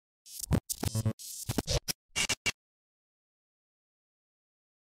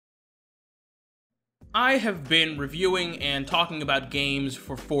I have been reviewing and talking about games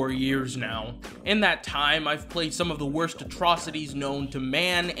for 4 years now. In that time, I've played some of the worst atrocities known to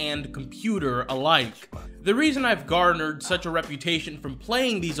man and computer alike. The reason I've garnered such a reputation from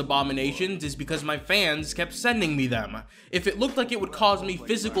playing these abominations is because my fans kept sending me them. If it looked like it would cause me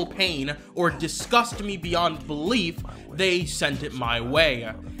physical pain or disgust me beyond belief, they sent it my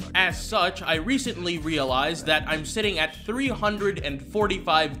way. As such, I recently realized that I'm sitting at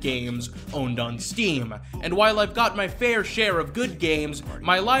 345 games owned on Steam, and while I've got my fair share of good games,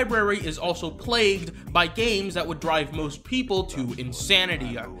 my library is also plagued by games that would drive most people to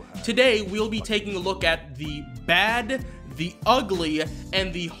insanity. Today, we'll be taking a look at the bad, the ugly,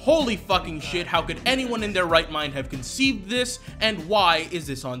 and the holy fucking shit, how could anyone in their right mind have conceived this, and why is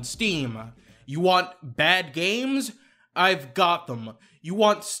this on Steam? You want bad games? I've got them. You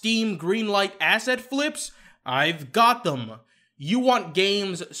want Steam greenlight asset flips? I've got them. You want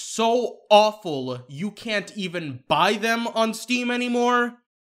games so awful you can't even buy them on Steam anymore?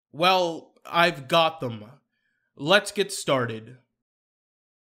 Well, I've got them. Let's get started.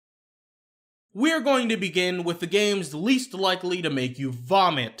 We're going to begin with the games least likely to make you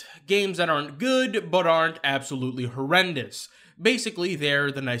vomit. Games that aren't good, but aren't absolutely horrendous. Basically,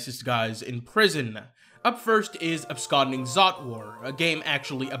 they're the nicest guys in prison. Up first is Absconding Zotwar, a game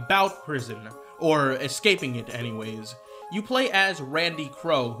actually about prison, or escaping it anyways. You play as Randy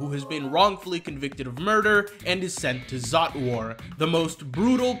Crow, who has been wrongfully convicted of murder and is sent to Zotwar, the most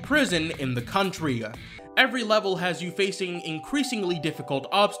brutal prison in the country. Every level has you facing increasingly difficult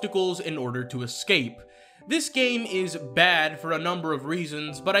obstacles in order to escape. This game is bad for a number of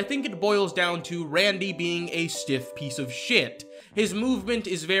reasons, but I think it boils down to Randy being a stiff piece of shit. His movement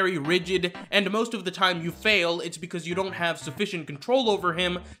is very rigid, and most of the time you fail, it's because you don't have sufficient control over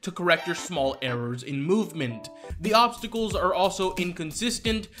him to correct your small errors in movement. The obstacles are also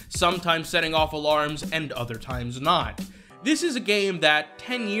inconsistent, sometimes setting off alarms and other times not. This is a game that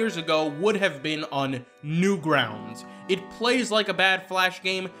 10 years ago would have been on new grounds. It plays like a bad Flash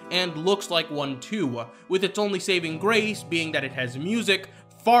game and looks like one too, with its only saving grace being that it has music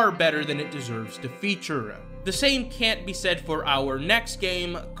far better than it deserves to feature. The same can't be said for our next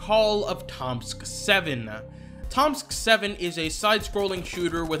game, Call of Tomsk 7. Tomsk 7 is a side-scrolling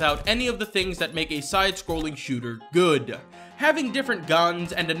shooter without any of the things that make a side-scrolling shooter good. Having different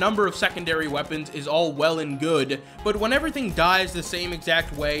guns and a number of secondary weapons is all well and good, but when everything dies the same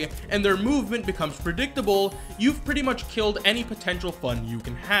exact way and their movement becomes predictable, you've pretty much killed any potential fun you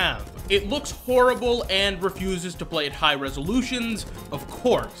can have. It looks horrible and refuses to play at high resolutions, of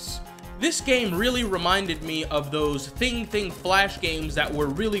course. This game really reminded me of those Thing Flash games that were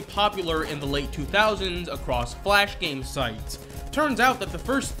really popular in the late 2000s across Flash game sites. Turns out that the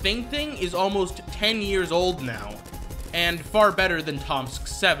first Thing is almost 10 years old now, and far better than Tomsk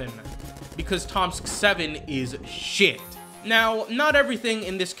 7, because Tomsk 7 is shit. Now, not everything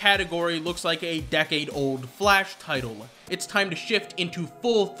in this category looks like a decade-old Flash title. It's time to shift into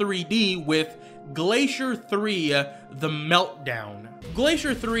full 3D with Glacier 3, The Meltdown.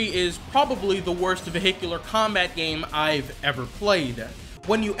 Glacier 3 is probably the worst vehicular combat game I've ever played.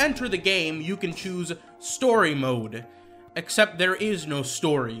 When you enter the game, you can choose Story Mode, except there is no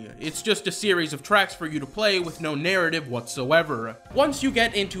story. It's just a series of tracks for you to play with no narrative whatsoever. Once you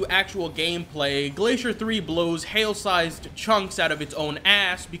get into actual gameplay, Glacier 3 blows hail-sized chunks out of its own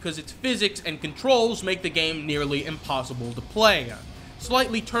ass because its physics and controls make the game nearly impossible to play.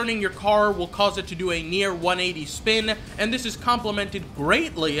 Slightly turning your car will cause it to do a near 180 spin, and this is complemented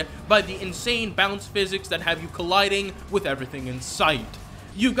greatly by the insane bounce physics that have you colliding with everything in sight.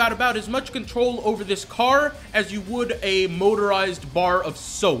 You've got about as much control over this car as you would a motorized bar of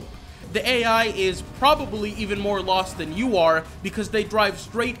soap. The AI is probably even more lost than you are because they drive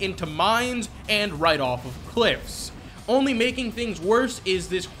straight into mines and right off of cliffs. Only making things worse is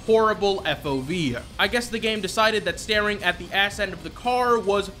this horrible FOV. I guess the game decided that staring at the ass end of the car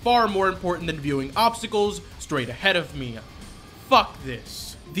was far more important than viewing obstacles straight ahead of me. Fuck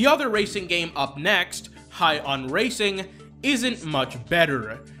this. The other racing game up next, High on Racing, isn't much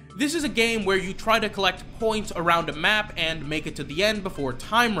better. This is a game where you try to collect points around a map and make it to the end before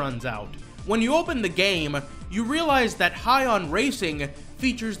time runs out. When you open the game, you realize that High on Racing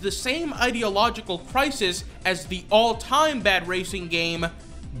features the same ideological crisis as the all-time bad racing game,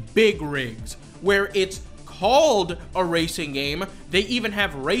 Big Rigs, where it's called a racing game, they even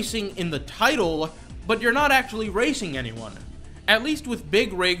have racing in the title, but you're not actually racing anyone. At least with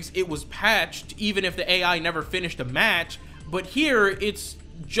Big Rigs, it was patched, even if the AI never finished a match, but here, it's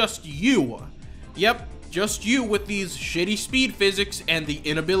just you. Yep, Just you with these shitty speed physics and the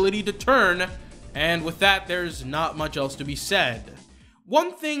inability to turn, and with that, there's not much else to be said.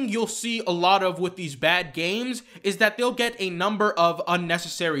 One thing you'll see a lot of with these bad games is that they'll get a number of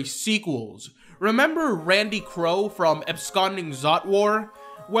unnecessary sequels. Remember Randy Crow from Absconding Zot War?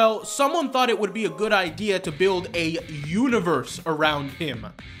 Well, someone thought it would be a good idea to build a universe around him.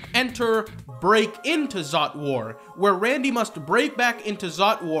 Enter Break Into Zot War, where Randy must break back into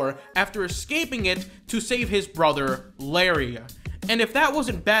Zot War after escaping it to save his brother, Larry. And if that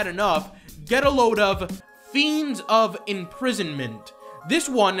wasn't bad enough, get a load of Fiends of Imprisonment. This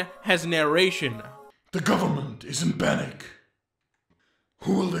one has narration. The government is in panic.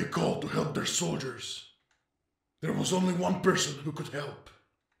 Who will they call to help their soldiers? There was only one person who could help.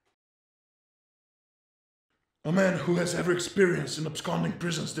 A man who has every experience in absconding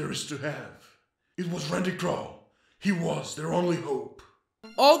prisons there is to have. It was Randy Crow. He was their only hope.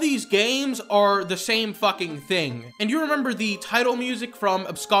 All these games are the same fucking thing. And you remember the title music from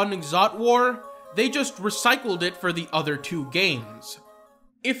Absconding Zot War? They just recycled it for the other two games.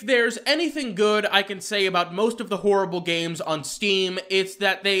 If there's anything good I can say about most of the horrible games on Steam, it's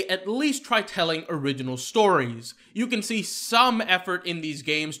that they at least try telling original stories. You can see some effort in these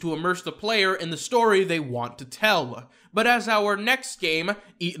games to immerse the player in the story they want to tell. But as our next game,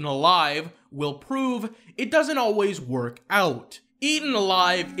 Eaten Alive, will prove, it doesn't always work out. Eaten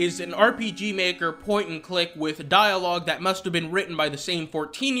Alive is an RPG Maker point-and-click with dialogue that must have been written by the same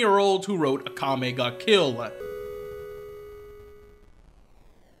 14-year-old who wrote Akame ga Kill.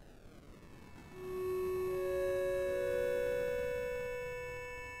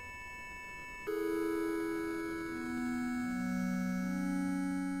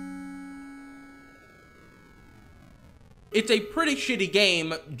 It's a pretty shitty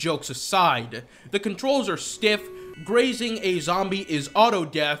game, jokes aside. The controls are stiff, grazing a zombie is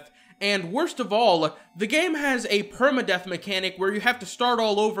auto-death, and worst of all, the game has a permadeath mechanic where you have to start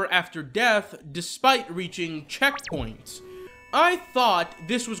all over after death despite reaching checkpoints. I thought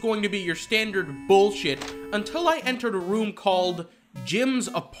this was going to be your standard bullshit until I entered a room called Jim's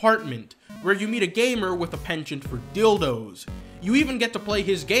Apartment, where you meet a gamer with a penchant for dildos. You even get to play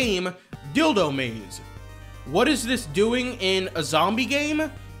his game, Dildo Maze. What is this doing in a zombie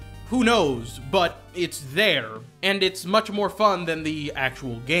game? Who knows, but it's there, and it's much more fun than the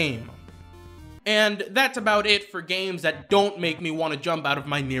actual game. And that's about it for games that don't make me want to jump out of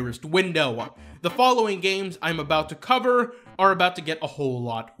my nearest window. The following games I'm about to cover are about to get a whole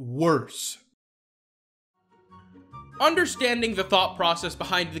lot worse. Understanding the thought process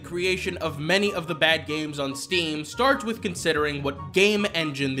behind the creation of many of the bad games on Steam starts with considering what game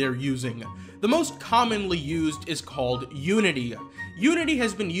engine they're using. The most commonly used is called Unity. Unity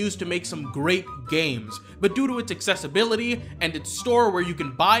has been used to make some great games, but due to its accessibility and its store where you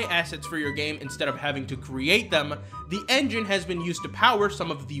can buy assets for your game instead of having to create them, the engine has been used to power some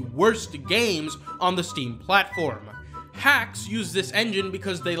of the worst games on the Steam platform. Hacks use this engine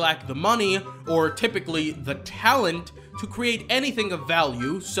because they lack the money, or typically the talent, to create anything of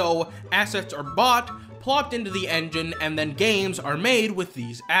value, so assets are bought, plopped into the engine, and then games are made with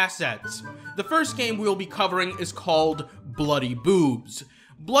these assets. The first game we'll be covering is called Bloody Boobs.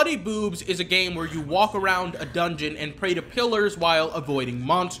 Bloody Boobs is a game where you walk around a dungeon and pray to pillars while avoiding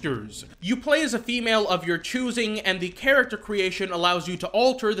monsters. You play as a female of your choosing, and the character creation allows you to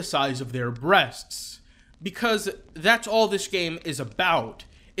alter the size of their breasts. Because that's all this game is about.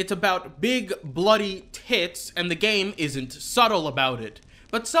 It's about big, bloody tits, and the game isn't subtle about it.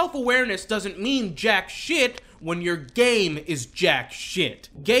 But self-awareness doesn't mean jack shit when your game is jack shit.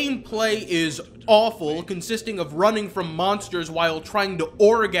 Gameplay is awful, consisting of running from monsters while trying to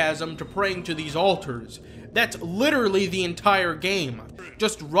orgasm to praying to these altars. That's literally the entire game.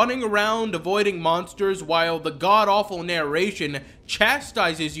 Just running around avoiding monsters while the god-awful narration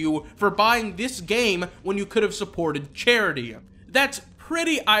chastises you for buying this game when you could have supported charity. That's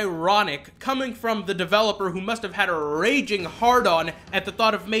pretty ironic, coming from the developer who must have had a raging hard-on at the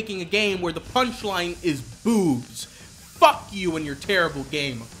thought of making a game where the punchline is boobs. Fuck you and your terrible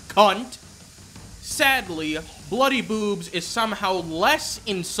game, cunt. Sadly, Bloody Boobs is somehow less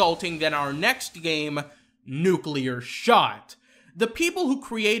insulting than our next game, Nuclear Shot. The people who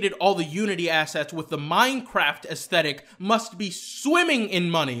created all the Unity assets with the Minecraft aesthetic must be swimming in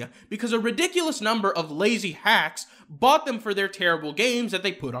money, because a ridiculous number of lazy hacks bought them for their terrible games that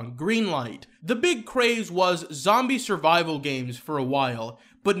they put on Greenlight. The big craze was zombie survival games for a while,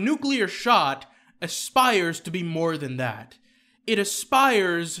 but Nuclear Shot aspires to be more than that. It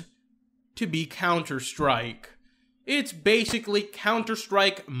aspires to be Counter-Strike. It's basically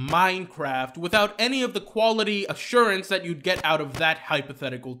Counter-Strike Minecraft without any of the quality assurance that you'd get out of that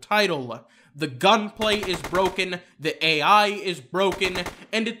hypothetical title. The gunplay is broken, the AI is broken,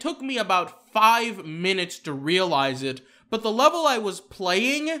 and it took me about 5 minutes to realize it, but the level I was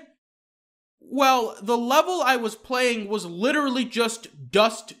playing... Well, the level I was playing was literally just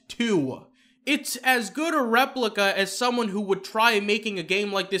Dust 2. It's as good a replica as someone who would try making a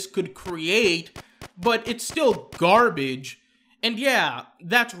game like this could create, but it's still garbage. And yeah,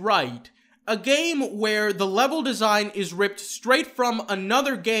 that's right. A game where the level design is ripped straight from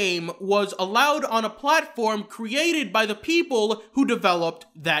another game was allowed on a platform created by the people who developed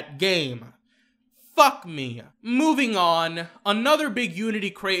that game. Fuck me. Moving on, another big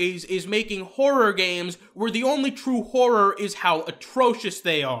Unity craze is making horror games where the only true horror is how atrocious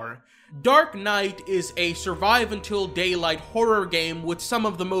they are. Dark Knight is a survive until daylight horror game with some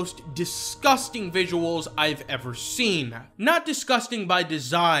of the most disgusting visuals I've ever seen. Not disgusting by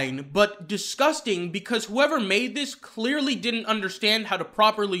design, but disgusting because whoever made this clearly didn't understand how to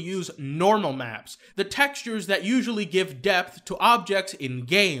properly use normal maps, the textures that usually give depth to objects in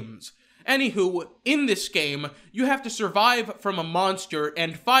games. Anywho, in this game, you have to survive from a monster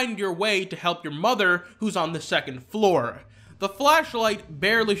and find your way to help your mother who's on the 2nd floor. The flashlight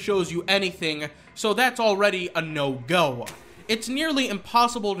barely shows you anything, so that's already a no-go. It's nearly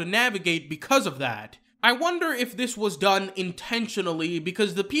impossible to navigate because of that. I wonder if this was done intentionally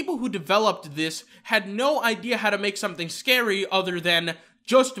because the people who developed this had no idea how to make something scary other than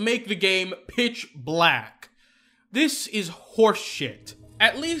just make the game pitch black. This is horseshit.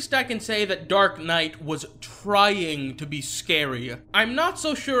 At least I can say that Dark Knight was trying to be scary. I'm not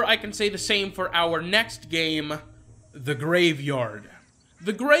so sure I can say the same for our next game, The Graveyard.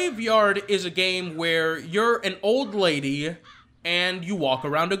 The Graveyard is a game where you're an old lady and you walk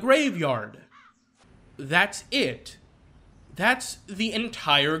around a graveyard. That's it. That's the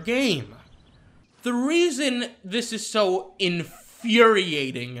entire game. The reason this is so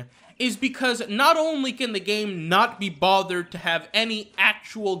infuriating is because not only can the game not be bothered to have any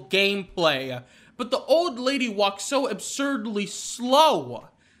actual gameplay, but the old lady walks so absurdly slow,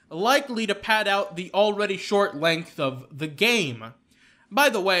 likely to pad out the already short length of the game. By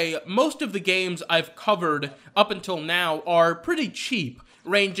the way, most of the games I've covered up until now are pretty cheap,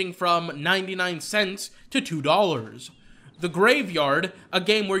 ranging from 99 cents to $2. The Graveyard, a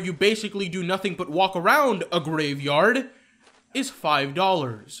game where you basically do nothing but walk around a graveyard, is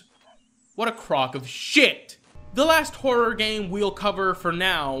 $5. What a crock of shit! The last horror game we'll cover for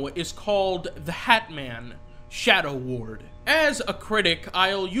now is called The Hatman: Shadow Ward. As a critic,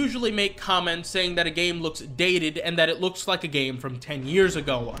 I'll usually make comments saying that a game looks dated and that it looks like a game from 10 years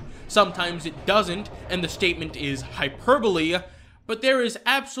ago. Sometimes it doesn't, and the statement is hyperbole, but there is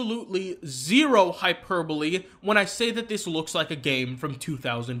absolutely zero hyperbole when I say that this looks like a game from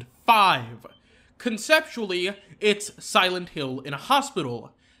 2005. Conceptually, it's Silent Hill in a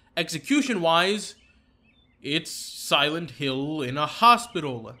hospital. Execution-wise, it's Silent Hill in a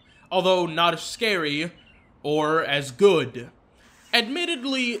hospital, although not as scary or as good.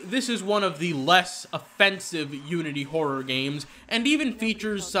 Admittedly, this is one of the less offensive Unity horror games, and even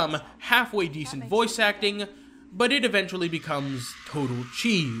features some halfway decent voice acting, but it eventually becomes total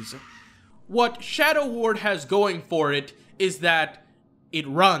cheese. What Shadow Ward has going for it is that it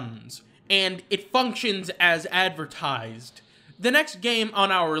runs, and it functions as advertised. The next game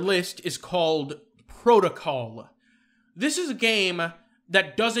on our list is called Protocol. This is a game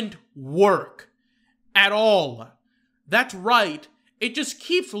that doesn't work at all. That's right, it just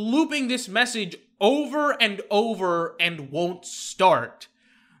keeps looping this message over and over and won't start.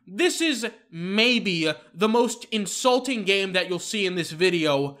 This is maybe the most insulting game that you'll see in this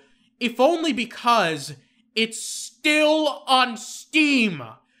video, if only because it's still on Steam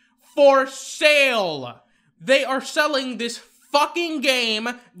for sale. They are selling this fucking game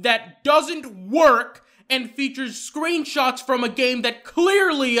that doesn't work and features screenshots from a game that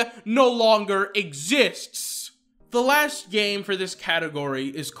clearly no longer exists. The last game for this category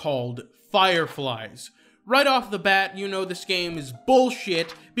is called Fireflies. Right off the bat, you know this game is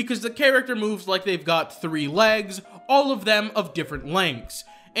bullshit because the character moves like they've got 3 legs, all of them of different lengths.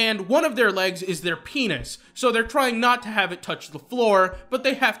 And one of their legs is their penis, so they're trying not to have it touch the floor, but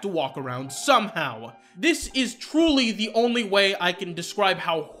they have to walk around somehow. This is truly the only way I can describe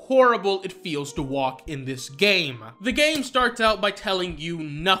how horrible it feels to walk in this game. The game starts out by telling you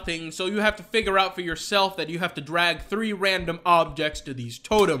nothing, so you have to figure out for yourself that you have to drag 3 random objects to these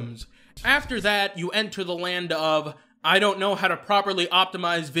totems. After that, you enter the land of, I don't know how to properly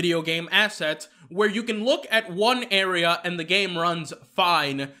optimize video game assets, where you can look at one area and the game runs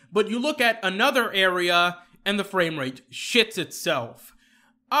fine, but you look at another area and the frame rate shits itself.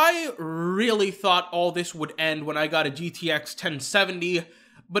 I really thought all this would end when I got a GTX 1070,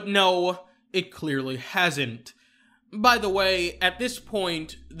 but no, It clearly hasn't. By the way, at this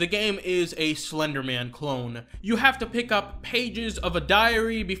point, the game is a Slender Man clone. You have to pick up pages of a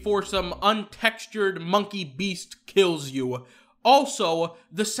diary before some untextured monkey beast kills you. Also,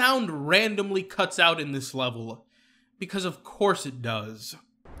 the sound randomly cuts out in this level. Because of course it does.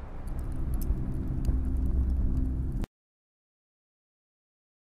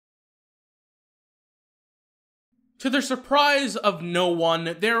 To the surprise of no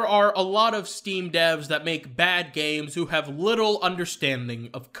one, there are a lot of Steam devs that make bad games who have little understanding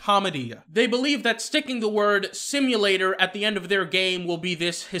of comedy. They believe that sticking the word simulator at the end of their game will be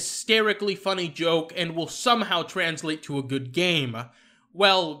this hysterically funny joke and will somehow translate to a good game.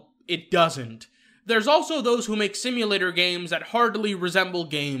 Well, it doesn't. There's also those who make simulator games that hardly resemble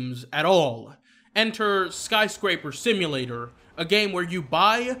games at all. Enter Skyscraper Simulator, a game where you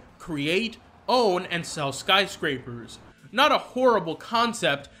buy, create, own, and sell skyscrapers. Not a horrible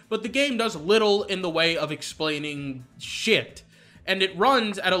concept, but the game does little in the way of explaining shit. And it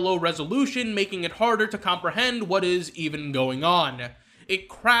runs at a low resolution, making it harder to comprehend what is even going on. It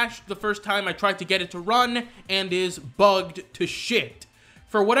crashed the first time I tried to get it to run, and is bugged to shit.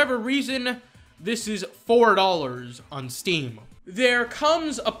 For whatever reason, this is $4 on Steam. There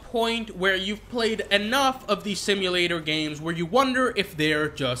comes a point where you've played enough of these simulator games where you wonder if they're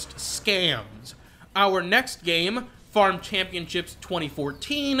just scams. Our next game, Farm Championships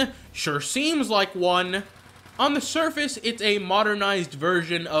 2014, sure seems like one. On the surface, it's a modernized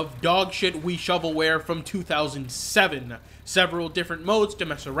version of dogshit Wii shovelware from 2007. Several different modes to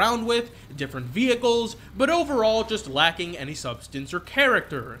mess around with, different vehicles, but overall just lacking any substance or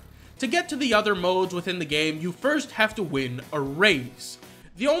character. To get to the other modes within the game, you first have to win a race.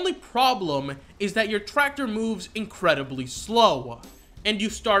 The only problem is that your tractor moves incredibly slow, and you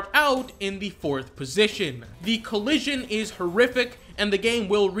start out in the 4th position. The collision is horrific, and the game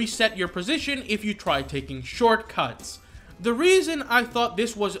will reset your position if you try taking shortcuts. The reason I thought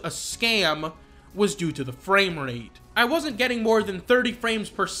this was a scam was due to the frame rate. I wasn't getting more than 30 frames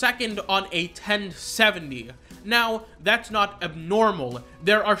per second on a 1070. Now, that's not abnormal.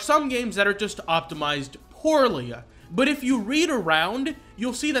 There are some games that are just optimized poorly. But if you read around,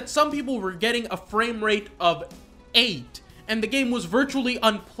 you'll see that some people were getting a frame rate of 8, and the game was virtually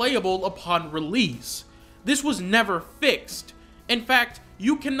unplayable upon release. This was never fixed. In fact,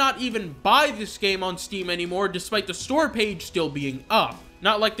 you cannot even buy this game on Steam anymore despite the store page still being up.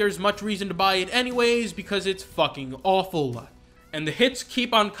 Not like there's much reason to buy it anyways, because it's fucking awful. And the hits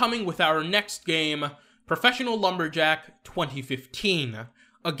keep on coming with our next game, Professional Lumberjack 2015.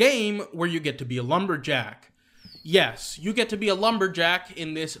 A game where you get to be a lumberjack. Yes, you get to be a lumberjack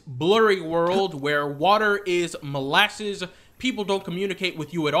in this blurry world where water is molasses, people don't communicate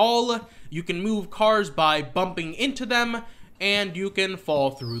with you at all, you can move cars by bumping into them, and you can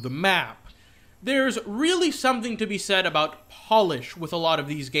fall through the map. There's really something to be said about polish with a lot of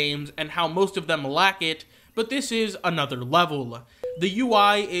these games and how most of them lack it, but this is another level. The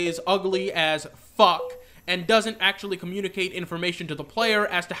UI is ugly as fuck and doesn't actually communicate information to the player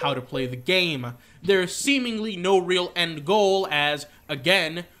as to how to play the game. There's seemingly no real end goal as,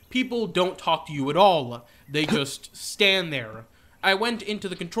 again, people don't talk to you at all. They just stand there. I went into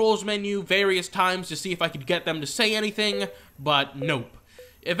the controls menu various times to see if I could get them to say anything, but nope.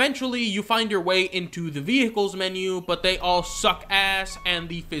 Eventually, you find your way into the vehicles menu, but they all suck ass and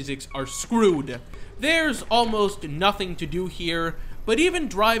the physics are screwed. There's almost nothing to do here, but even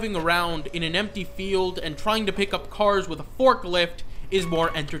driving around in an empty field and trying to pick up cars with a forklift is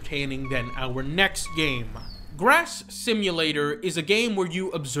more entertaining than our next game. Grass Simulator is a game where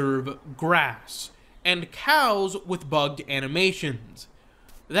you observe grass, and cows with bugged animations.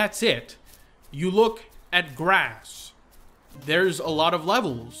 That's it. You look at grass. There's a lot of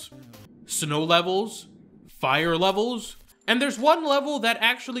levels. Snow levels, fire levels, and there's one level that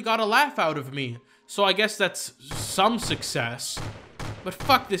actually got a laugh out of me, so I guess that's some success. But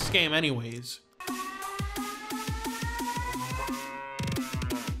fuck this game anyways.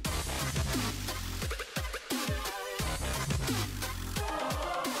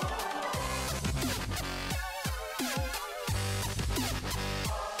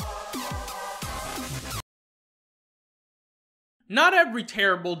 Not every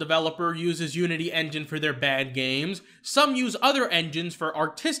terrible developer uses Unity Engine for their bad games. Some use other engines for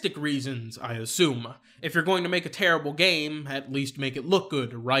artistic reasons, I assume. If you're going to make a terrible game, at least make it look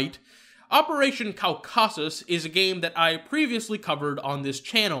good, right? Operation Caucasus is a game that I previously covered on this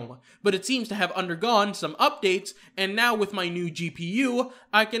channel, but it seems to have undergone some updates, and now with my new GPU,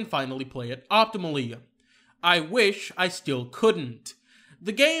 I can finally play it optimally. I wish I still couldn't.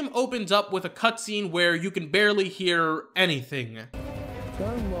 The game opens up with a cutscene where you can barely hear anything.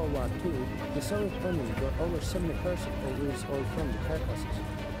 During World War II, The Soviet Union were over 70% of whose oil from the Caucasus.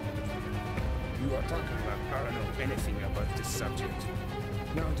 You are talking about I don't know anything about this subject.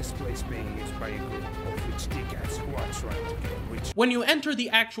 Now this place being used by a group of rich dickheads who are trying to get rich. When you enter the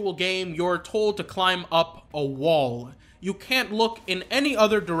actual game, you're told to climb up a wall. You can't look in any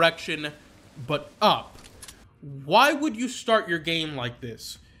other direction but up. Why would you start your game like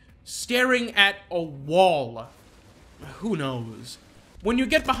this? Staring at a wall. Who knows? When you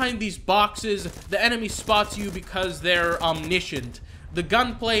get behind these boxes, the enemy spots you because they're omniscient. The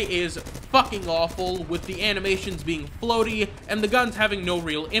gunplay is fucking awful, with the animations being floaty and the guns having no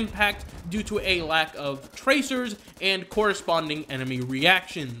real impact due to a lack of tracers and corresponding enemy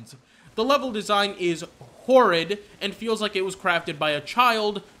reactions. The level design is horrid and feels like it was crafted by a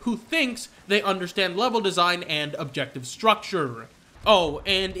child who thinks they understand level design and objective structure. Oh,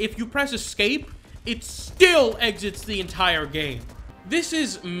 and if you press escape, it still exits the entire game. This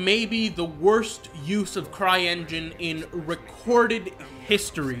is maybe the worst use of CryEngine in recorded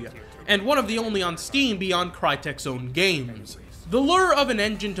history, and one of the only on Steam beyond Crytek's own games. The lure of an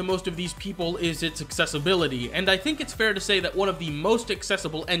engine to most of these people is its accessibility, and I think it's fair to say that one of the most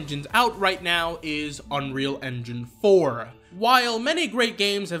accessible engines out right now is Unreal Engine 4. While many great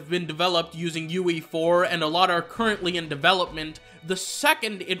games have been developed using UE4 and a lot are currently in development, the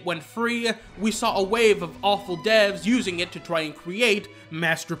second it went free, we saw a wave of awful devs using it to try and create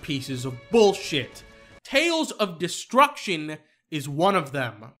masterpieces of bullshit. Tales of Destruction is one of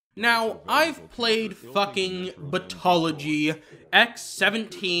them. Now, I've played fucking Batology,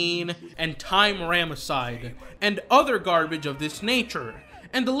 X-17, and Time Ramicide, and other garbage of this nature,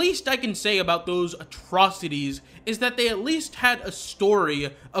 and the least I can say about those atrocities is that they at least had a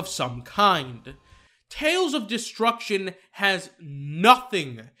story of some kind. Tales of Destruction has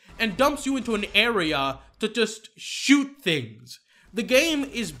nothing, and dumps you into an area to just shoot things. The game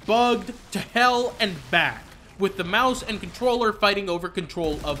is bugged to hell and back, with the mouse and controller fighting over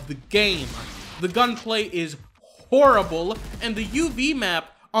control of the game. The gunplay is horrible, and the UV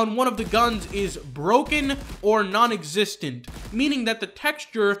map on one of the guns is broken or non-existent, meaning that the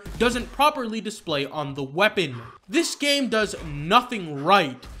texture doesn't properly display on the weapon. This game does nothing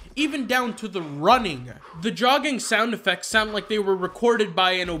right, even down to the running. The jogging sound effects sound like they were recorded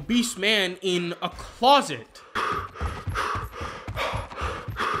by an obese man in a closet.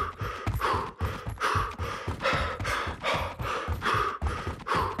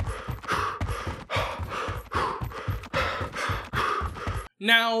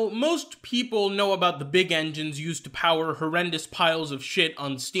 Now, most people know about the big engines used to power horrendous piles of shit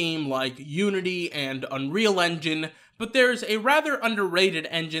on Steam like Unity and Unreal Engine, but there's a rather underrated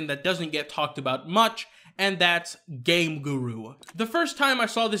engine that doesn't get talked about much, and that's Game Guru. The first time I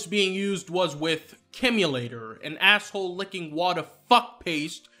saw this being used was with Kimulator, an asshole-licking wad of fuck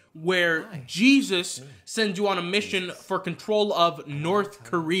paste where Jesus sends you on a mission for control of North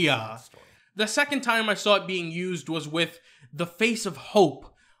Korea. The second time I saw it being used was with The Face of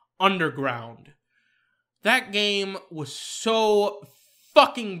Hope Underground. That game was so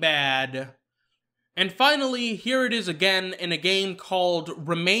fucking bad. And finally, here it is again in a game called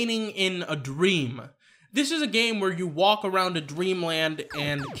Remaining in a Dream. This is a game where you walk around a dreamland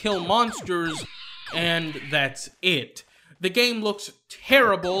and kill monsters, and that's it. The game looks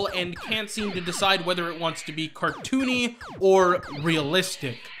terrible and can't seem to decide whether it wants to be cartoony or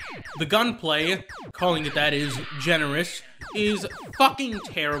realistic. The gunplay, calling it that is generous, is fucking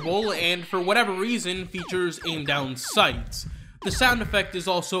terrible and for whatever reason features aim-down sights. The sound effect is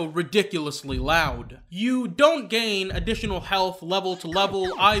also ridiculously loud. You don't gain additional health level to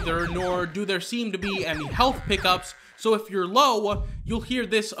level either, nor do there seem to be any health pickups, so if you're low, you'll hear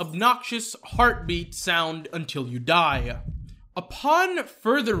this obnoxious heartbeat sound until you die. Upon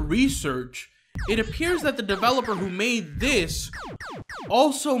further research, it appears that the developer who made this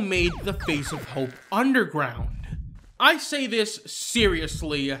also made The Face of Hope Underground. I say this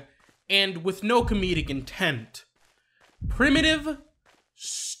seriously, and with no comedic intent. Primitive,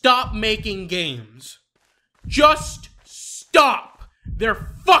 stop making games. Just stop!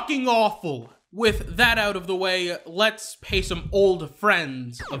 They're fucking awful! With that out of the way, let's pay some old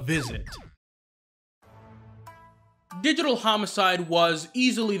friends a visit. Digital Homicide was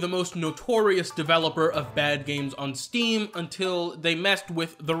easily the most notorious developer of bad games on Steam until they messed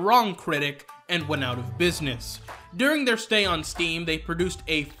with the wrong critic and went out of business. During their stay on Steam, they produced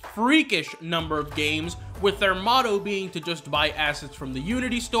a freakish number of games, with their motto being to just buy assets from the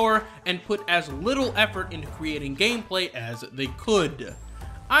Unity store and put as little effort into creating gameplay as they could.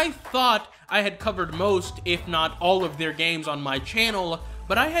 I thought I had covered most, if not all of their games on my channel,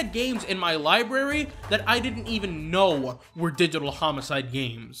 but I had games in my library that I didn't even know were digital homicide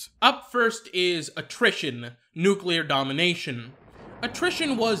games. Up first is Attrition: Nuclear Domination.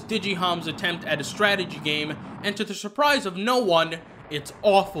 Attrition was Digihom's attempt at a strategy game, and to the surprise of no one, it's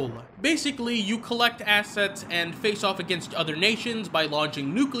awful. Basically, you collect assets and face off against other nations by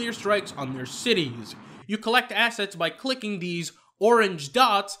launching nuclear strikes on their cities. You collect assets by clicking these orange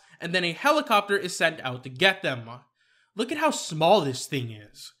dots, and then a helicopter is sent out to get them. Look at how small this thing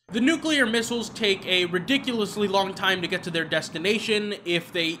is. The nuclear missiles take a ridiculously long time to get to their destination,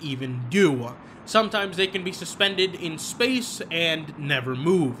 if they even do. Sometimes they can be suspended in space and never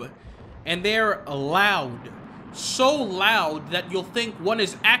move. And they're loud. So loud that you'll think one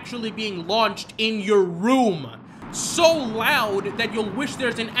is actually being launched in your room. So loud that you'll wish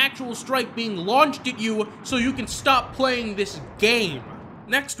there's an actual strike being launched at you so you can stop playing this game.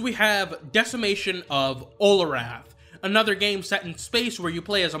 Next we have Decimation of Olarath, another game set in space where you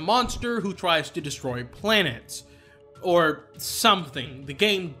play as a monster who tries to destroy planets. Or something. The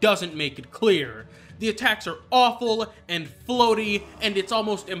game doesn't make it clear. The attacks are awful and floaty, and it's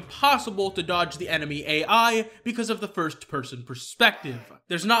almost impossible to dodge the enemy AI because of the first-person perspective.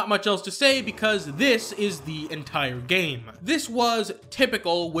 There's not much else to say because this is the entire game. This was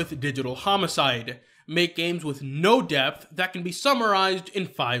typical with digital homicide. Make games with no depth that can be summarized in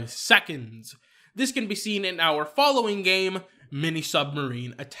 5 seconds. This can be seen in our following game, Mini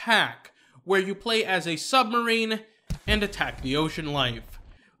Submarine Attack, where you play as a submarine and attack the ocean life.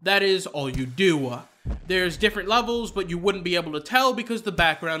 That is all you do. There's different levels, but you wouldn't be able to tell because the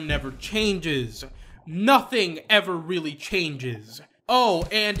background never changes. Nothing ever really changes. Oh,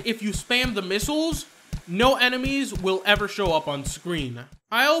 and if you spam the missiles, no enemies will ever show up on screen.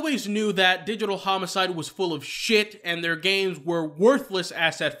 I always knew that Digital Homicide was full of shit and their games were worthless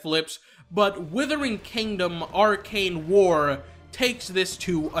asset flips, but Withering Kingdom Arcane War takes this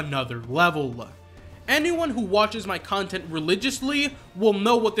to another level. Anyone who watches my content religiously will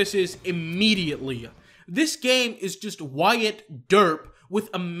know what this is immediately. This game is just Wyatt Derp with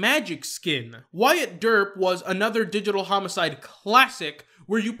a magic skin. Wyatt Derp was another Digital Homicide classic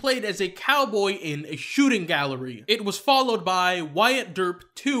where you played as a cowboy in a shooting gallery. It was followed by Wyatt Derp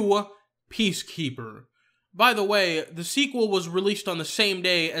 2 Peacekeeper. By the way, the sequel was released on the same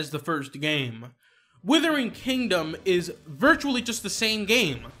day as the first game. Withering Kingdom is virtually just the same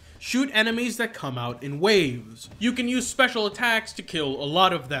game. Shoot enemies that come out in waves. You can use special attacks to kill a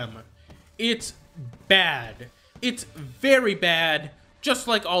lot of them. It's bad. It's very bad, just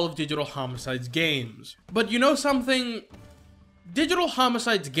like all of Digital Homicide's games. But you know something? Digital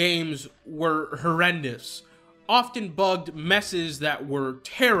Homicide's games were horrendous, often bugged messes that were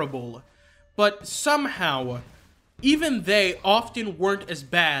terrible, but somehow, even they often weren't as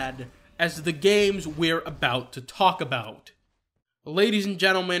bad as the games we're about to talk about. Ladies and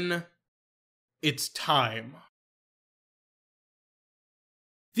gentlemen, it's time.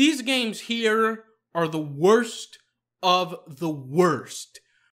 These games here are the worst of the worst.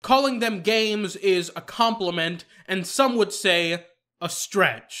 Calling them games is a compliment, and some would say a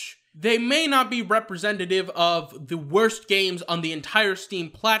stretch. They may not be representative of the worst games on the entire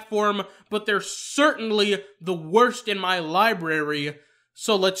Steam platform, but they're certainly the worst in my library,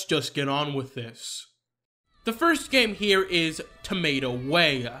 so let's just get on with this. The first game here is Tomato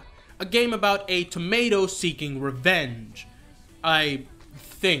Way, a game about a tomato seeking revenge, I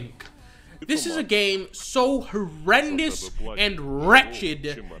think. This is a game so horrendous and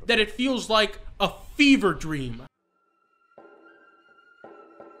wretched that it feels like a fever dream.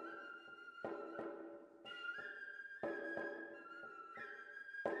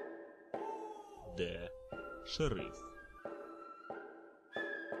 Де шериф?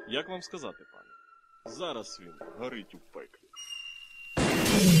 Як вам сказати, пане? Зараз він горить у пеклі.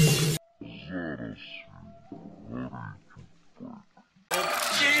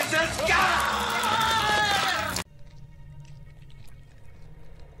 Jesus God!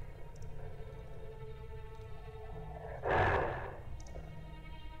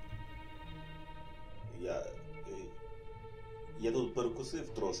 Я тут перекусив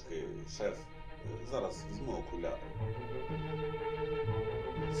трошки, шеф. Зараз візьму окуляри.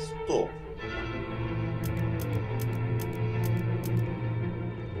 Стоп!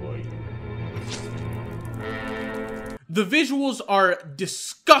 The visuals are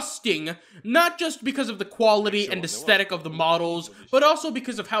disgusting, not just because of the quality and aesthetic of the models, but also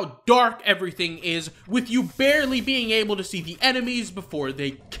because of how dark everything is, with you barely being able to see the enemies before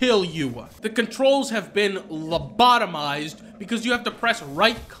they kill you. The controls have been lobotomized because you have to press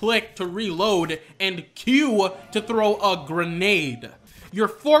right-click to reload and Q to throw a grenade. Your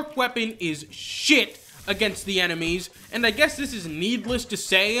fork weapon is shit, against the enemies, and I guess this is needless to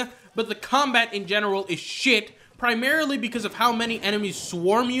say, but the combat in general is shit, primarily because of how many enemies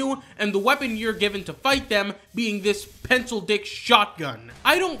swarm you, and the weapon you're given to fight them being this pencil-dick shotgun.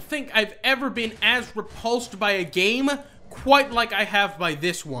 I don't think I've ever been as repulsed by a game quite like I have by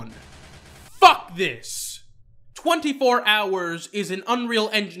this one. Fuck this! 24 Hours is an Unreal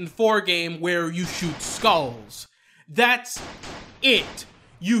Engine 4 game where you shoot skulls. That's it.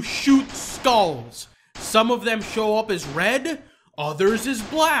 You shoot skulls. Some of them show up as red, others as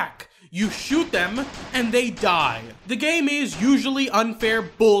black. You shoot them, and they die. The game is usually unfair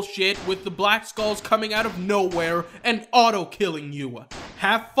bullshit, with the black skulls coming out of nowhere and auto-killing you.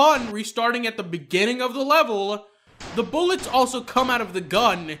 Have fun restarting at the beginning of the level. The bullets also come out of the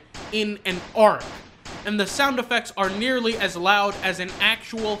gun in an arc, and the sound effects are nearly as loud as an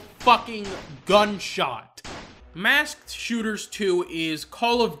actual fucking gunshot. Masked Shooters 2 is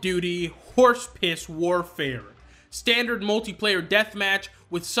Call of Duty Horse-Piss Warfare. Standard multiplayer deathmatch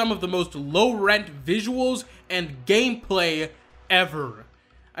with some of the most low-rent visuals and gameplay ever.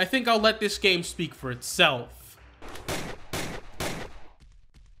 I think I'll let this game speak for itself.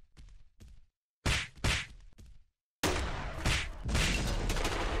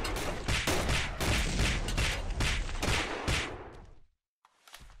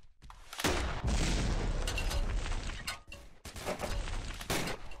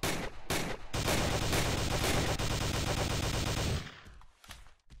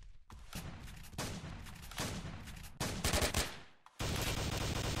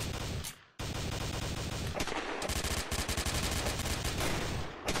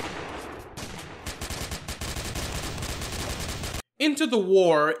 Into the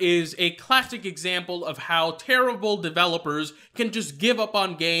War is a classic example of how terrible developers can just give up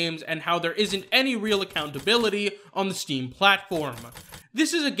on games and how there isn't any real accountability on the Steam platform.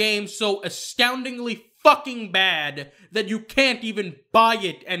 This is a game so astoundingly fucking bad that you can't even buy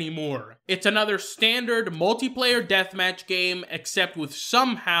it anymore. It's another standard multiplayer deathmatch game, except with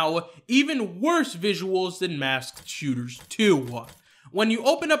somehow even worse visuals than Masked Shooters 2. When you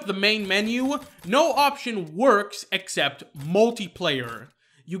open up the main menu, no option works except multiplayer.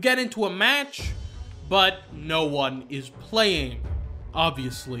 You get into a match, but no one is playing,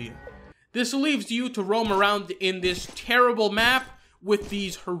 obviously. This leaves you to roam around in this terrible map with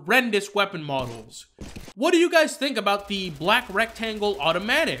these horrendous weapon models. What do you guys think about the black rectangle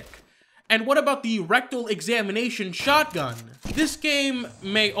automatic? And what about the rectal examination shotgun? This game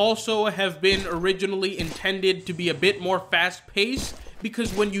may also have been originally intended to be a bit more fast-paced,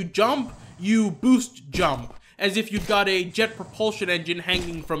 because when you jump, you boost jump, as if you've got a jet propulsion engine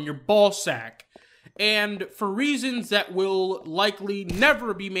hanging from your ball sack. And for reasons that will likely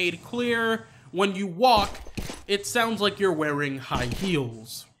never be made clear, when you walk, it sounds like you're wearing high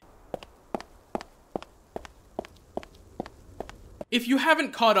heels. If you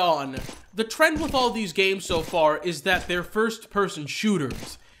haven't caught on, the trend with all these games so far is that they're first-person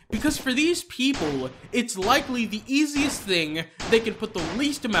shooters. Because for these people, it's likely the easiest thing they can put the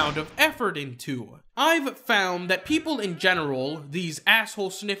least amount of effort into. I've found that people in general, these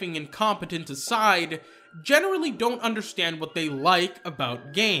asshole-sniffing incompetents aside, generally don't understand what they like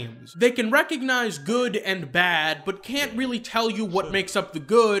about games. They can recognize good and bad, but can't really tell you what makes up the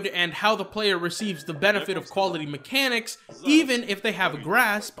good and how the player receives the benefit of quality mechanics, even if they have a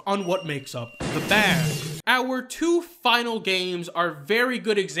grasp on what makes up the bad. Our two final games are very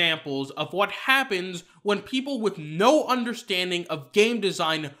good examples of what happens when people with no understanding of game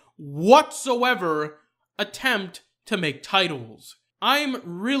design whatsoever attempt to make titles. I'm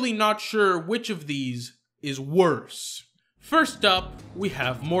really not sure which of these is worse. First up, we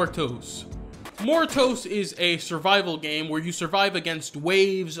have Mortos. Mortos is a survival game where you survive against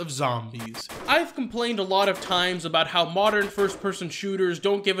waves of zombies. I've complained a lot of times about how modern first-person shooters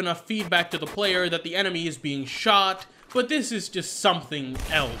don't give enough feedback to the player that the enemy is being shot, but this is just something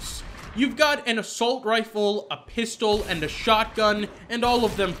else. You've got an assault rifle, a pistol, and a shotgun, and all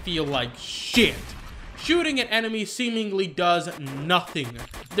of them feel like shit. Shooting at enemies seemingly does nothing.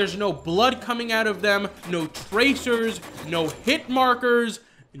 There's no blood coming out of them, no tracers, no hit markers,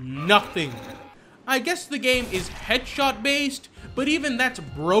 nothing. I guess the game is headshot based, but even that's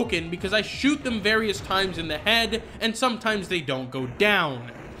broken because I shoot them various times in the head and sometimes they don't go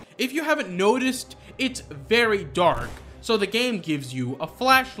down. If you haven't noticed, it's very dark, so the game gives you a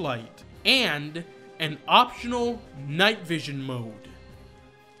flashlight and an optional night vision mode.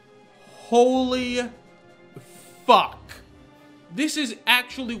 Holy fuck. This is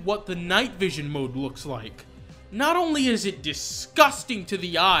actually what the night vision mode looks like. Not only is it disgusting to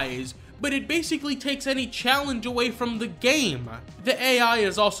the eyes, but it basically takes any challenge away from the game. The AI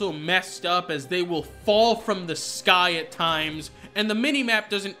is also messed up as they will fall from the sky at times, and the minimap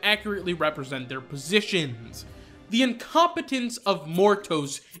doesn't accurately represent their positions. The incompetence of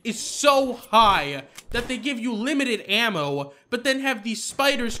Mortos is so high that they give you limited ammo, but then have these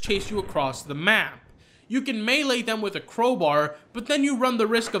spiders chase you across the map. You can melee them with a crowbar, but then you run the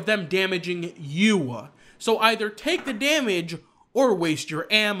risk of them damaging you. So either take the damage or waste your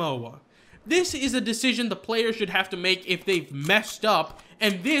ammo. This is a decision the player should have to make if they've messed up,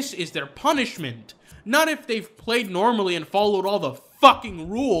 and this is their punishment. Not if they've played normally and followed all the fucking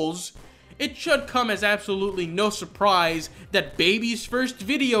rules. It should come as absolutely no surprise that Baby's first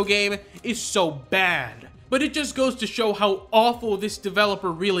video game is so bad. But it just goes to show how awful this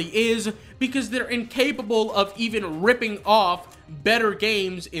developer really is, because they're incapable of even ripping off better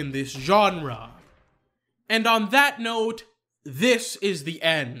games in this genre. And on that note, this is the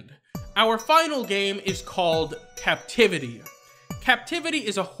end. Our final game is called Captivity. Captivity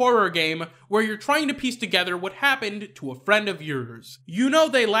is a horror game where you're trying to piece together what happened to a friend of yours. You know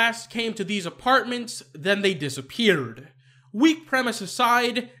they last came to these apartments, then they disappeared. Weak premise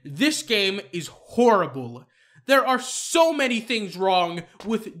aside, this game is horrible. There are so many things wrong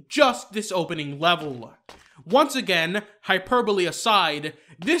with just this opening level. Once again, hyperbole aside,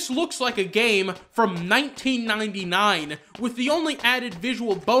 this looks like a game from 1999 with the only added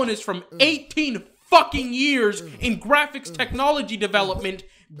visual bonus from 18 fucking years in graphics technology development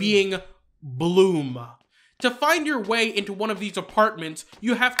being Bloom. To find your way into one of these apartments,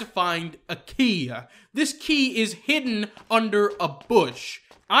 you have to find a key. This key is hidden under a bush.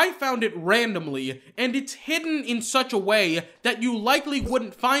 I found it randomly, and it's hidden in such a way that you likely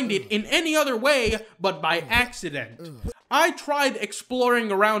wouldn't find it in any other way but by accident. I tried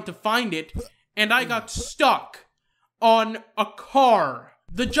exploring around to find it, and I got stuck on a car.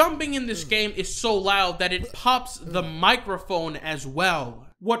 The jumping in this game is so loud that it pops the microphone as well.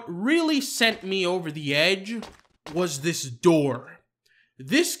 What really sent me over the edge was this door.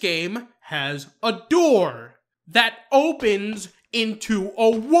 This game has a door that opens into a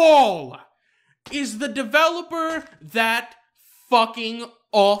wall. Is the developer that fucking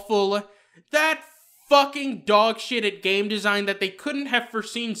awful? That fucking dog shit at game design that they couldn't have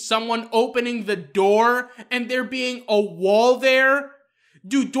foreseen someone opening the door and there being a wall there?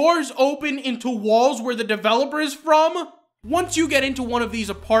 Do doors open into walls where the developer is from? Once you get into one of these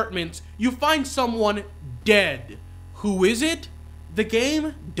apartments, you find someone dead. Who is it? The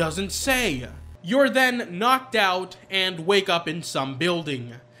game doesn't say. You're then knocked out and wake up in some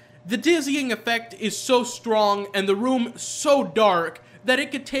building. The dizzying effect is so strong and the room so dark that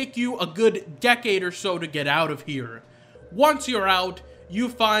it could take you a good decade or so to get out of here. Once you're out, you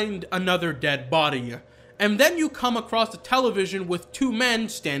find another dead body, and then you come across a television with two men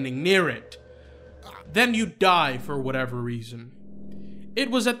standing near it. Then you die for whatever reason. It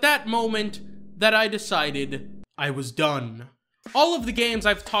was at that moment that I decided I was done. All of the games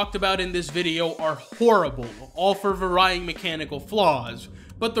I've talked about in this video are horrible, all for varying mechanical flaws,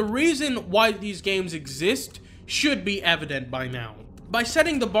 but the reason why these games exist should be evident by now. By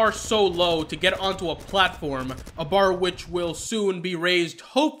setting the bar so low to get onto a platform, a bar which will soon be raised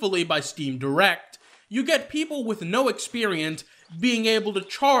hopefully by Steam Direct, you get people with no experience being able to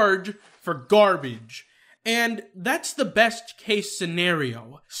charge for garbage. And that's the best case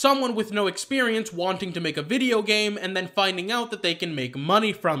scenario. Someone with no experience wanting to make a video game and then finding out that they can make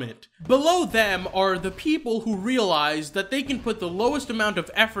money from it. Below them are the people who realize that they can put the lowest amount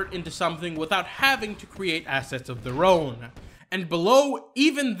of effort into something without having to create assets of their own. And below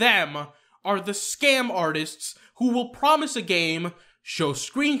even them are the scam artists who will promise a game, show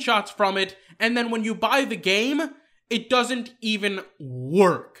screenshots from it, and then when you buy the game, it doesn't even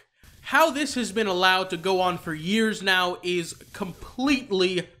work. How this has been allowed to go on for years now is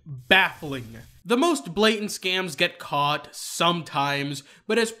completely baffling. The most blatant scams get caught sometimes,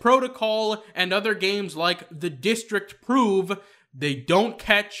 but as Protocol and other games like The District prove, they don't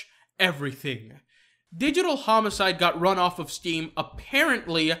catch everything. Digital Homicide got run off of Steam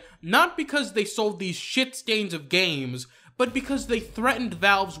apparently not because they sold these shit stains of games, but because they threatened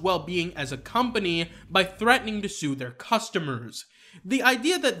Valve's well-being as a company by threatening to sue their customers. The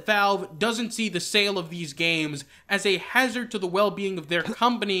idea that Valve doesn't see the sale of these games as a hazard to the well-being of their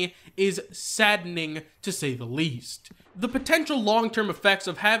company is saddening, to say the least. The potential long-term effects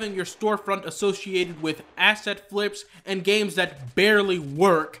of having your storefront associated with asset flips and games that barely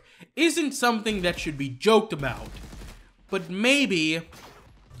work isn't something that should be joked about. But maybe,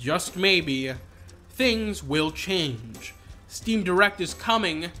 just maybe, things will change. Steam Direct is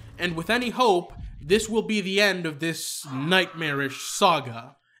coming, and with any hope, this will be the end of this nightmarish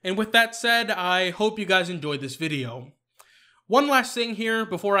saga. And with that said, I hope you guys enjoyed this video. One last thing here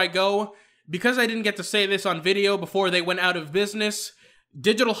before I go, because I didn't get to say this on video before they went out of business,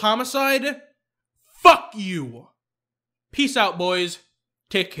 Digital Homicide, fuck you! Peace out, boys.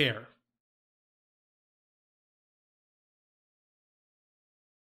 Take care.